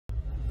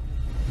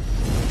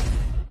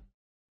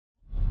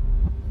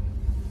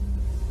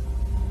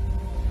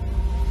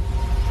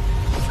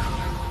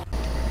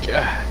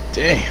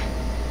Damn.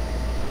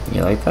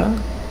 You like that?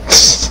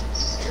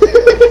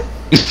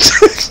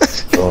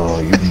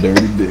 Oh, you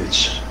dirty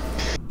bitch.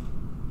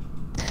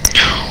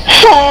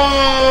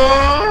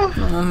 Oh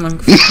my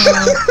god.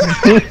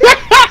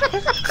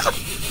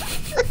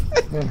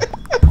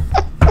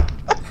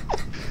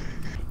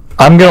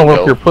 I'm gonna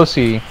whip your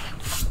pussy.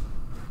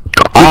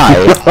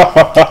 Hey,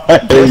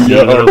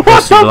 yo.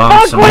 Pussy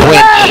belongs to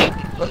my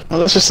Well,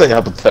 let's just say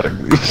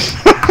hypothetically.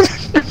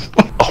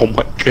 Oh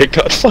my god, I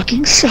got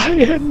fucking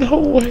cyan, no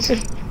way.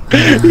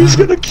 He's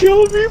gonna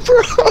kill me,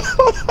 bro.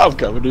 I'm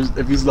coming.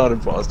 If he's not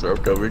imposter, I'm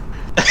coming.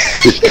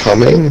 He's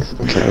coming?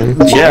 Okay.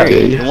 Yeah,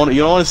 Okay. you don't want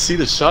to see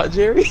the shot,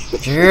 Jerry?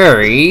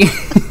 Jerry.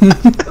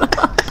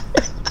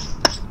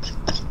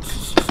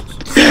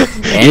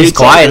 And he's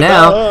quiet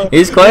now.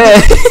 He's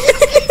quiet.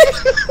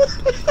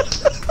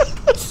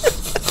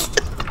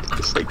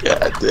 It's like,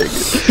 God dang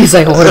it. He's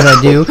like, what did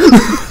I do?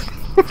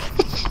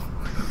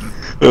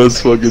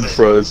 That's fucking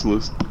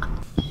priceless.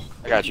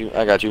 I got you.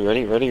 Ready?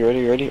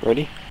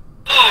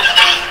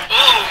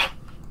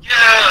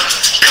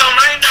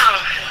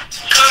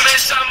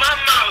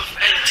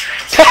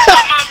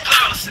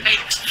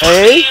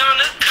 Hey?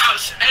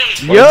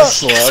 Yeah.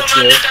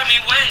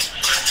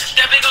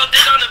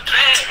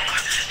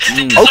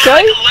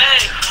 Okay.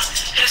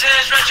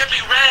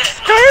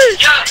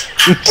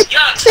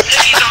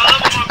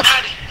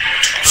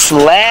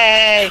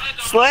 Slay!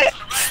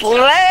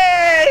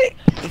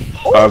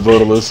 I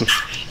vote Alyssa.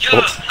 Yo, I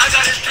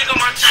got his pick on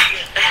my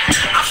cheek.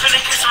 I'm finna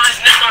kiss on his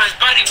neck on his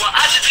body while I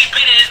just be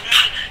beating his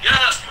meat.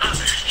 Yeah,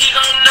 he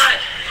gon' nut.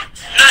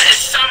 Nut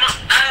inside my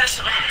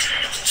ass.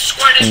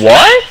 Squirt his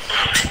What?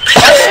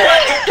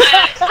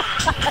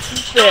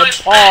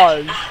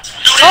 Pause.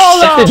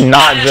 That did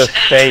not just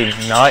say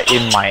nut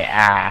in my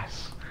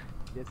ass.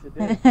 Yes, it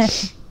did.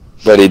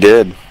 But he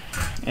did.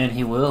 And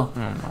he will.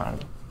 Oh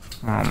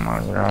my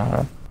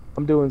god.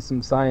 I'm doing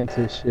some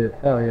scientist shit.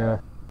 Hell yeah.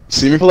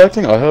 See me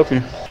collecting? I'll help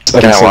you.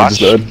 Can I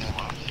watch?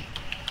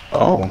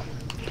 Oh.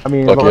 I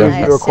mean, Fuck as long yeah. as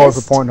you record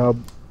for Pornhub.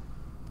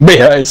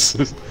 Yes.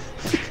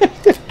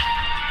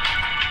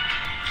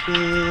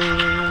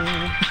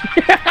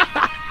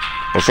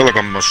 I feel like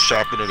I'm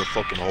shopping at a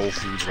fucking Whole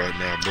Foods right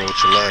now, bro.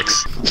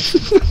 Chillax.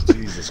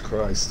 Jesus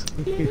Christ.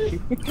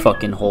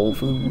 Fucking Whole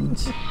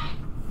Foods.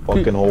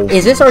 Fucking Whole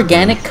Is this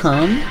organic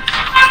cum?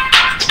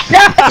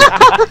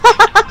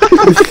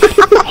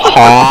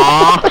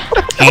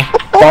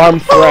 Farm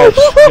fresh.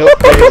 Milk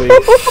daily.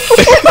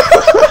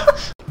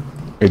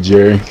 Hey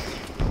Jerry,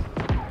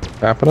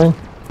 Happening?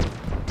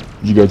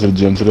 did you go to the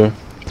gym today?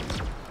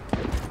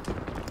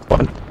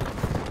 What?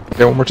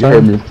 Say one more You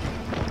heard time? me.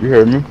 You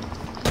heard me.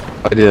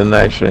 I didn't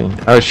actually.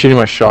 I was shooting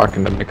my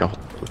shotgun to make a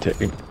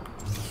take.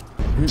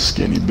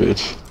 Skinny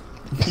bitch.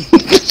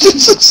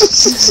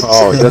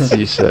 Oh, that's what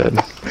you said.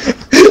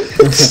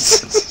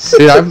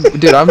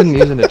 Dude, I've been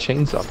using a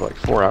chainsaw for like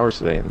 4 hours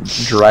today and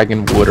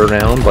dragging wood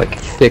around like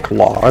thick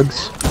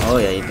logs. Oh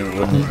yeah, you've been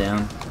putting it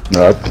down.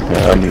 No, I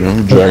mean,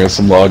 I'm dragging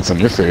some logs on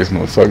your face,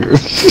 motherfucker.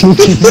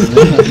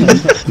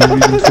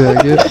 You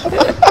take it.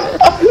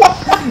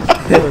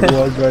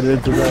 Walk right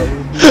into that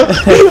one.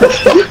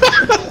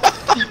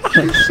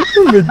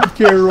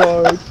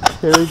 Carrot.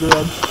 Carries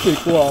around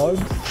thick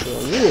logs.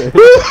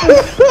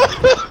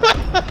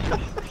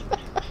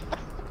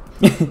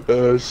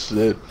 Oh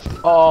shit.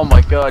 Oh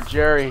my god,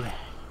 Jerry.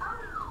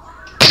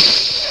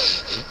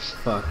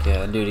 Fuck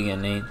yeah, do it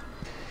again, Nate.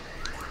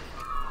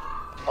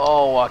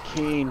 Oh,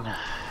 Joaquin.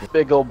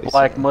 Big old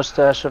black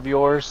mustache of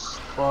yours.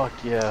 Fuck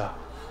yeah.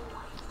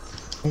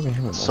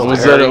 So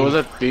was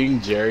that thing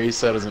Jerry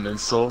said as an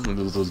insult? And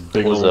those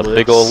big old lips?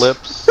 Big old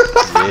lips?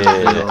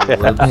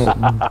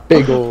 Yeah.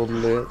 Big old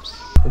lips.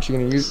 What you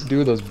gonna do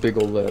with those big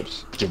old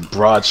lips? Your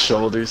broad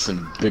shoulders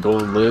and big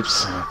old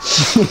lips.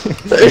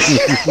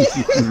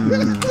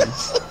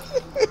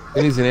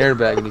 Then he's an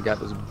airbag and he got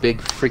those big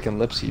freaking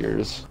lips of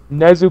yours.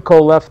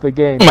 Nezuko left the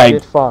game. My-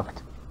 Get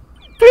fucked.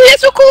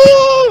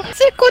 Nezuko!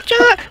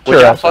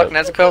 Would y'all fuck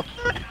Nezuko?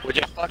 Would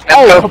y'all fuck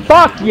Nezuko? Oh,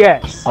 fuck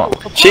yes!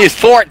 She's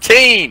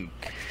 14!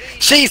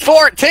 She's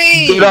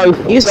 14!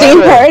 You seen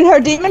her in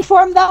her demon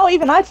form though?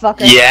 Even I'd fuck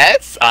her.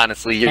 Yes,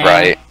 honestly, you're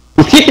right.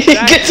 He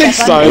gets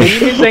excited.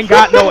 Demons ain't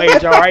got no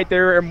age, alright?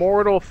 They're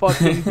immortal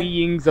fucking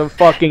beings of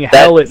fucking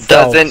hell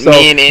itself. doesn't so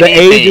mean the age is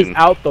anything.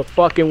 out the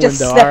fucking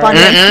Just window, step on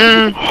alright?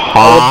 them.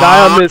 I will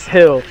die on this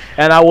hill,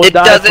 and I will It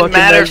die doesn't fucking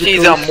matter if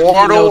she's Nezuko,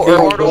 immortal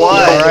or Xenovia,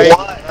 what.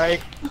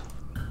 alright?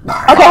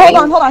 Okay,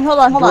 hold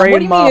on. What do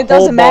Drain you my mean it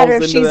doesn't whole matter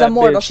balls if into she's that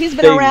immortal? bitch. She's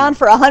been Baby. around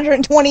for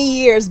 120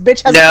 years.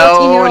 Bitch has a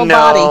 14-year-old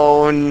body.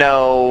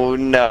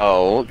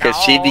 No, because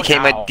she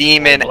became a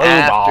demon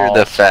after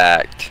the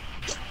fact.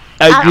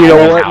 You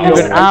know what?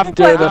 Even Ow.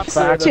 after the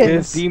fact,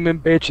 this demon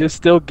bitch is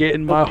still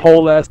getting my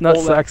whole ass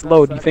nutsack's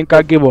load. You think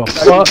I give a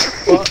fuck?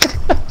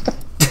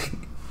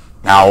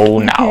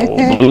 No.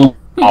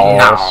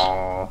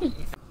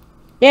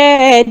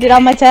 Yay, I did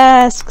all my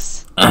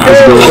tasks.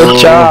 Good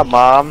job,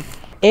 Mom.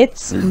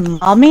 It's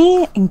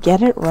mommy and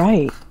get it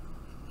right.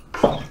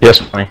 Yes,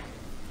 mommy.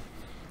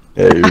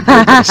 Hey,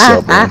 what's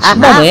up, man?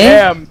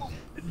 Damn,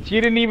 She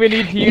didn't even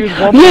need to use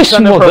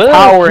 1% of her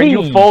power, and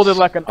you folded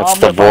like an That's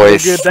omelet. the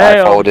voice.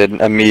 I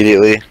folded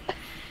immediately.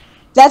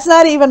 That's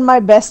not even my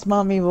best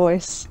mommy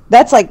voice.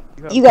 That's like,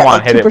 you got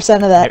like 2%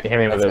 of that. Hit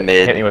me with it.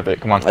 Mid. Hit me with it.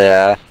 Come on.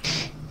 Yeah.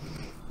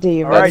 Do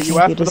you really Alright, you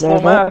think asked you for the full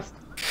deserve it? math.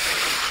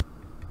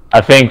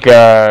 I think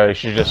you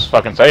should just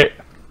fucking say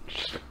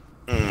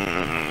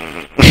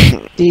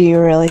it. Do you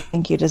really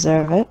think you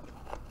deserve it?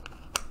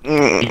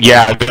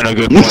 Yeah, I've been a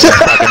good boy.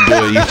 Fucking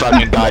do it, you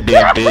fucking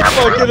goddamn bitch.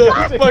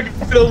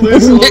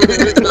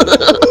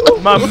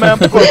 My man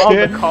put on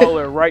the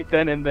collar right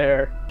then and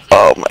there.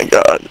 Oh my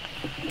god.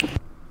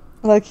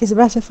 Look, he's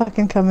about to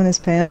fucking come in his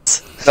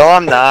pants. No,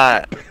 I'm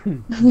not.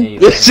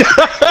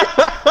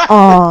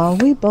 Aw,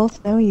 we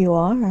both know you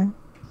are.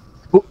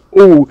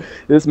 Ooh,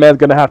 this man's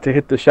gonna have to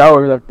hit the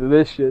shower after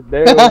this shit.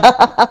 Damn.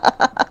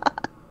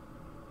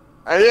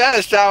 I had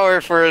a shower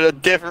for a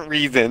different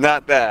reason,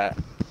 not that.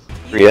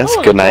 Rias,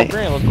 good night.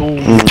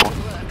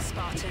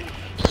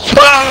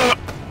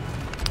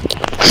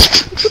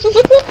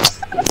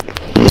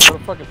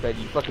 Fucking bed,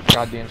 you fucking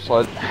goddamn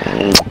slut.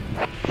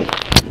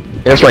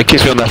 That's why I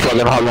kiss you on that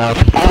fucking hot mouth.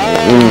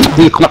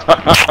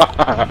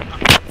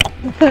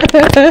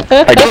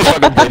 I go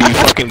fucking bed, you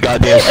fucking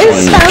goddamn It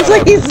slut. sounds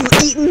like he's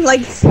eating,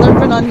 like,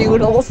 slurping on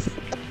noodles.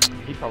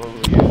 He probably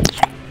is.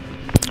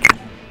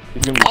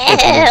 He's gonna be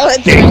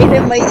It's right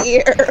in my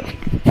ear.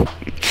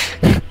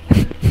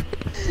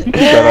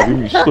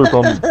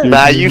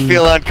 Nah, you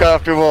feel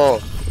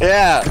uncomfortable.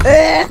 Yeah.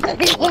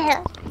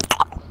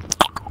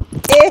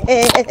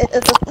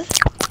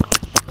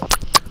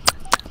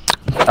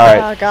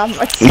 Alright. Oh god,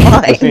 my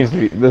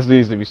spine. This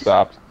needs to be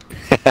stopped.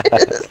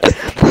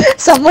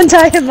 Someone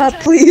tie him up,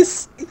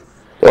 please.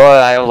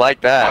 Well, I don't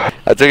like that.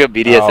 I took a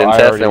BDSM I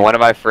test already- and one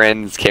of my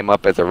friends came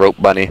up as a rope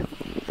bunny.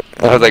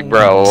 I was like,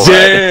 bro.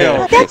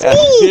 Damn. That's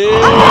me!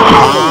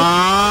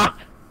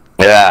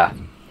 Yeah.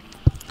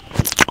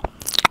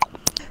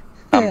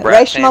 I'm Right,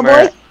 Brett Schmo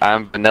Hammer, boy?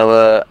 I'm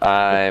Vanilla,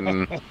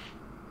 I'm...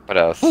 What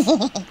else?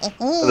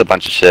 There's a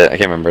bunch of shit, I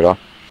can't remember it all.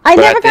 I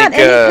But I never got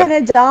think, any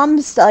kind of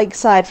Dom's like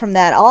side from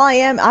that. All I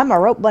am, I'm a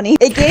rope bunny.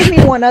 It gave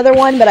me one other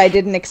one, but I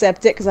didn't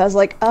accept it because I was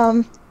like,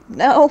 no,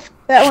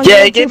 that one's Yeah,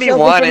 way it gave too me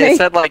filthy one for and me. it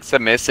said like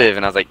submissive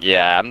and I was like,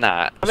 yeah, I'm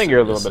not. I think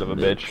you're a little bit of a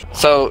bitch.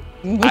 So,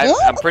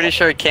 I'm pretty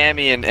sure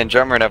Cammy and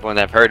Drummer and everyone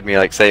have heard me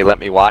like say let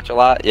me watch a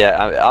lot.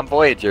 Yeah, I'm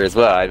Voyager as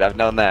well, I've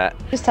known that.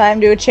 Just tie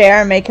him to a chair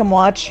and make him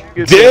watch.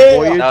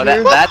 Damn. No,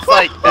 that's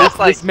like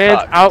This man's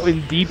cuck. out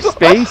in deep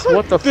space?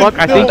 What the fuck?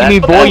 I No, think you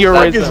mean what the fuck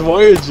is voyeurism.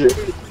 Voyager?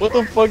 What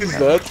the fuck is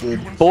that thing?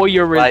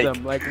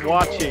 Voyeurism, like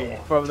watching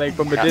from a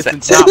Yeah,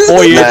 distance, so- not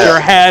Voyager Nah.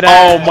 head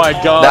Oh my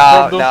god.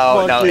 No, from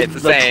the no, fucking, it's the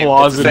same,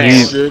 closet it's the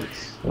and same. shit.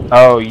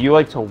 Oh, you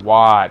like to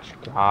watch.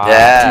 God.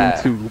 Yeah.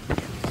 YouTube.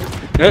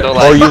 So,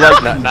 Or you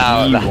like no, to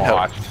no, be no.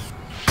 watched.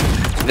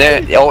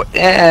 Wait,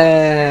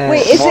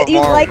 is it you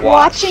like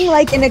watching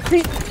like in a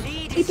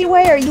creepy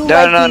way, or you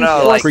like being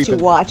forced like to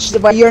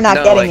watch, but you're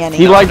not getting any?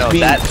 He likes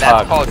being that's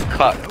cucked. called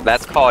cuck.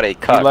 That's called a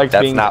cuck. He likes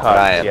That's being not cucked, what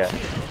I am. yeah.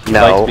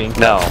 No, likes being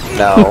no,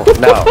 no.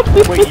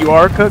 Wait, you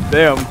are cooked?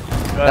 Damn.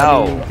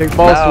 No. I mean, take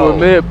balls to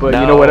admit, but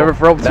you know, whatever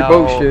floats your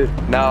boat shit.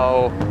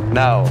 No.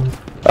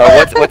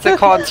 What's it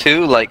called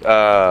too? Like,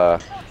 no,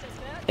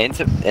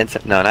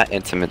 not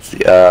intimacy.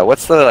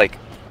 What's the, like,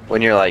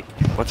 when you're like,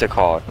 what's it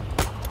called?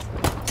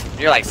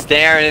 You're like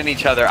staring in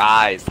each other's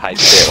eyes type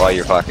shit while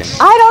you're fucking.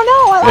 I don't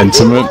know. I like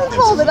Intimate? being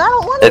blindfolded. I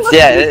don't want to It's, look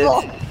yeah, at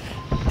people.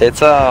 it's,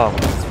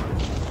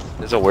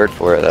 there's a word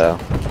for it though.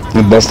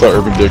 That's the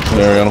Urban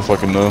Dictionary, I don't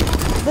fucking know.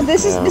 But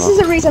this is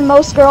a reason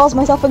most girls,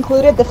 myself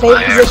included, the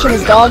favorite position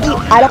is doggy.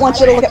 I don't want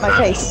you to look at my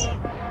face.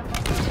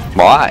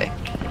 Why?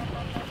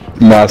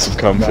 Massive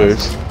cum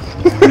face.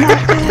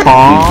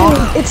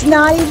 It's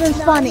not even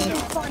funny.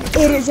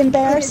 It is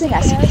embarrassing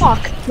as fuck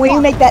when you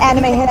make that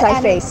anime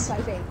hentai face.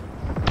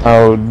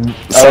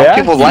 Some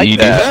people like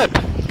that.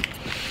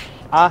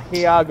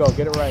 Ahiago,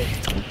 get it right.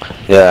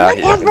 Yeah.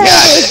 Whatever.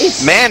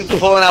 God, man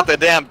pulling out the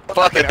damn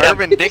fucking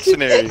Urban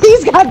Dictionary.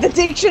 He's got the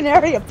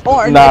dictionary of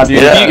porn. Nah,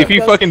 dude, Yeah. if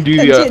you fucking do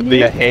the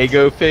Continue.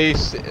 Hago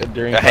face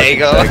during fucking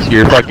Hago? sex,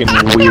 you're fucking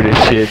weird as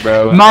shit,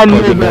 bro. Man,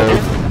 Fucking man.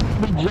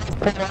 He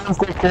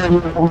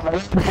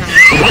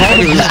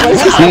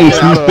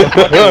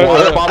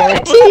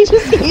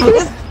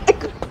just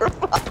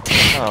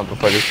Oh, the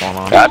fuck is going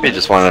on? I'd be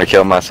just wanting to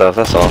kill myself.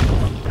 That's all.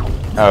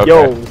 Oh, okay.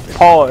 Yo,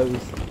 pause.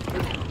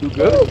 You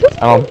good? I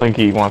don't think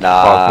he wants to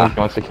Nah. pause. I think he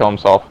wants to kill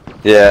himself.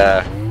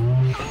 Yeah.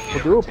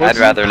 We'll do it, I'd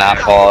rather not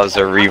pause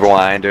or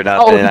rewind or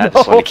nothing. I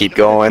just want to keep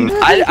going.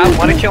 I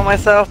want to kill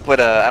myself, but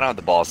I don't have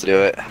the balls to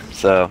do it.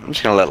 So I'm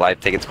just gonna let life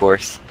take its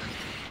course.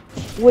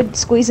 Would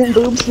squeezing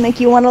boobs make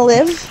you want to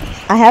live?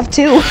 I have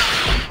two.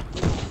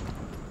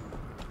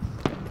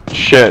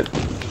 Shit.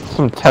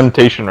 Some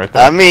temptation right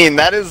there. I mean,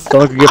 that is.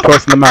 Don't look, get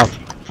close in the mouth.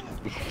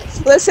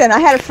 Listen, I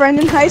had a friend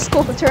in high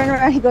school who turned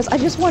around. He goes, "I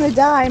just want to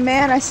die,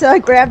 man." I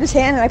grabbed his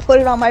hand and I put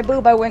it on my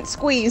boob. I went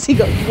squeeze. He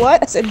goes,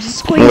 "What?" I said, "Just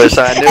squeeze." Wish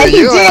I knew and he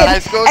you in did. high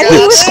school. And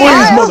he was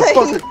Squeeze,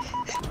 smiling.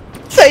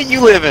 Say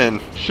you live in.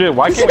 Shit,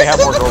 why can't we have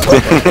more girls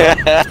like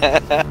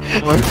that?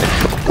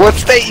 What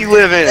state you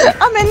live in?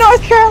 I'm in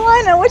North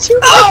Carolina. What you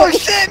Oh doing?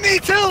 shit, me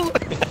too.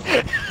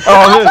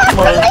 Oh, this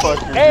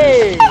motherfucker.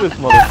 Hey! This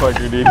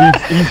motherfucker, dude.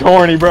 He's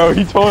horny, bro.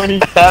 He's horny.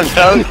 I'm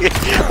telling you.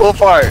 What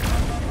part?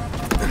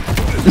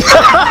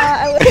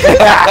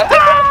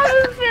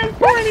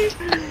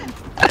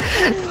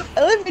 I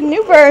live in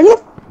New Bern.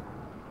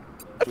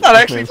 That's not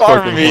actually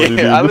far from me.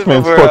 Horny, I this live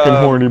man's over, fucking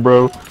horny,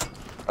 bro.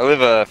 I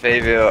live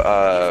Fayetteville,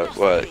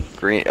 what?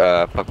 Green,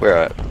 fuck, where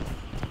at?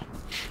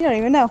 You don't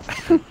even know.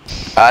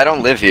 I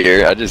don't live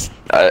here.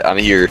 I'm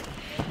here.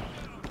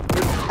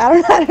 I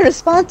don't know how to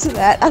respond to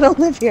that. I don't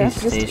live here. I'm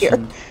He's just here.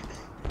 stationed.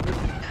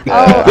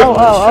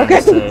 Oh,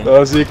 okay. Say. That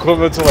was the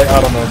equivalent to like,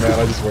 I don't know, man.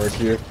 I just work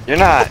here. You're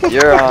not.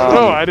 You're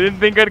Oh, I didn't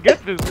think I'd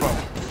get this far.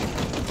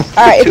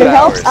 Alright, if 2 it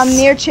helps, hours. I'm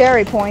near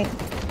Cherry Point.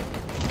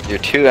 You're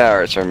 2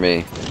 hours from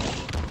me.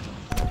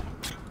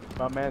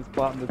 My man's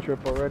plotting the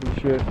trip already,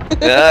 shit.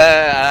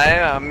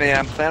 I mean,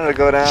 I'm planning to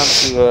go down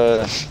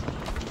to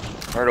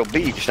Myrtle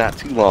Beach not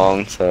too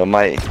long, so I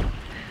might.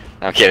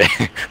 I'm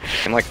kidding.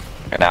 I'm like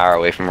an hour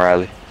away from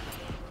Riley.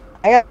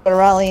 I gotta go to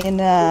Raleigh in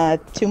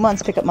 2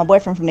 months, pick up my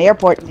boyfriend from the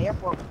airport. Damn.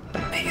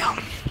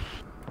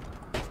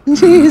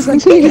 He's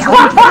like, he went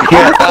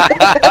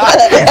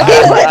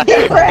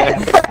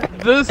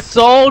The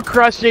soul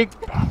crushing.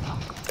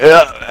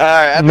 Yeah,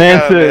 alright,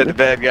 Man I said, the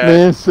bad guy.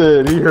 man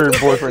said, he heard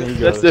boyfriend. He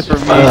goes, That's it for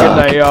me. Good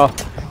night, y'all.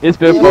 It's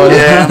been fun.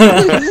 Yeah.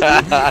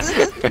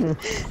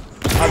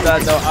 I'm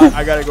not, no,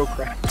 I gotta go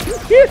crack. bro.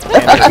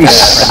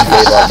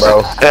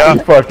 Yeah. He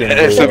fucking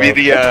This will be gave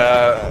the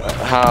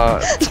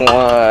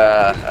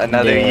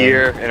another Yeah.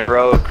 year in a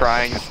row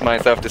crying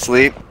myself to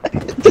sleep. You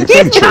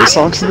playing Trey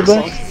songs in the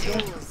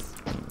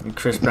back?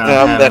 Chris Brown.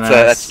 No, have that's an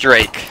ass. that's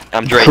Drake.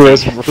 I'm Drake.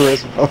 Chris.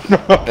 Oh, no.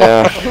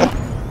 Yeah.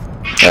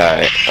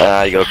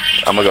 Alright,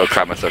 I'm gonna go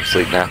cry myself to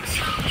sleep now.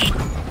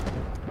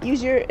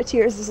 Use your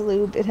tears as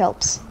lube, it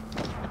helps.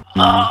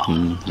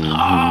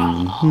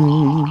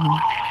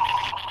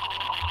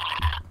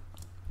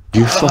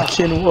 You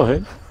fucking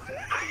what?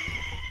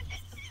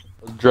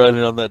 I'm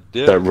driving on that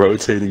dip. That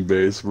rotating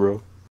bass, bro.